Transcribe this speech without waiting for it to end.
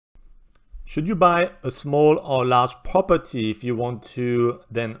Should you buy a small or large property if you want to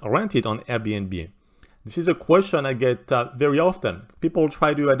then rent it on Airbnb? This is a question I get very often. People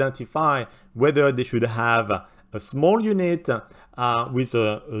try to identify whether they should have a small unit with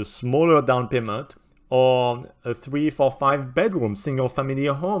a smaller down payment or a 3, 4, 5 bedroom single family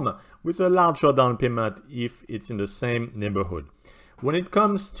home with a larger down payment if it's in the same neighborhood. When it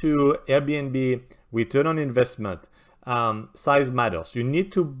comes to Airbnb return on investment, size matters. You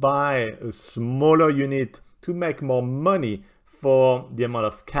need to buy a smaller unit to make more money for the amount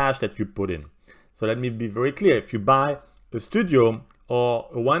of cash that you put in. So let me be very clear. If you buy a studio or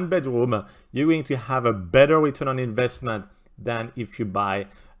a 1 bedroom, you're going to have a better return on investment than if you buy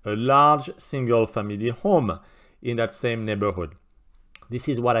a large single family home in that same neighborhood. This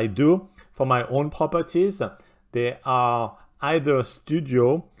is what I do for my own properties. They are either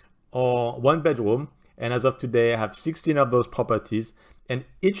studio or 1 bedroom. And as of today, I have 16 of those properties. And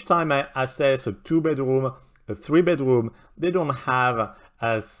each time I assess a 2 bedroom, a 3 bedroom, they don't have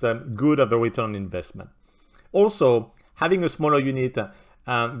as good of a return on investment. Also, having a smaller unit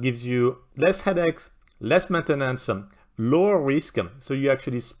gives you less headaches, less maintenance, lower risk. So you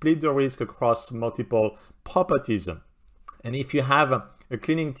actually split the risk across multiple properties. And if you have a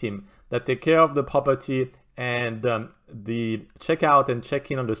cleaning team that take care of the property and the checkout and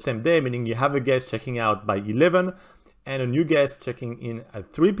check-in on the same day, meaning you have a guest checking out by 11 and a new guest checking in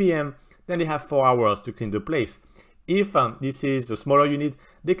at 3 p.m., then they have 4 hours to clean the place. If this is a smaller unit,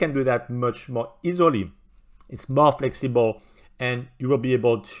 they can do that much more easily. It's more flexible and you will be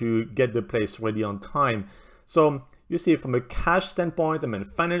able to get the place ready on time. So you see, from a cash standpoint,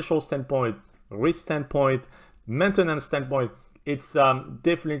 financial standpoint, risk standpoint, maintenance standpoint, it's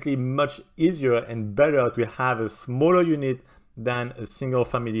definitely much easier and better to have a smaller unit than a single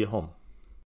family home.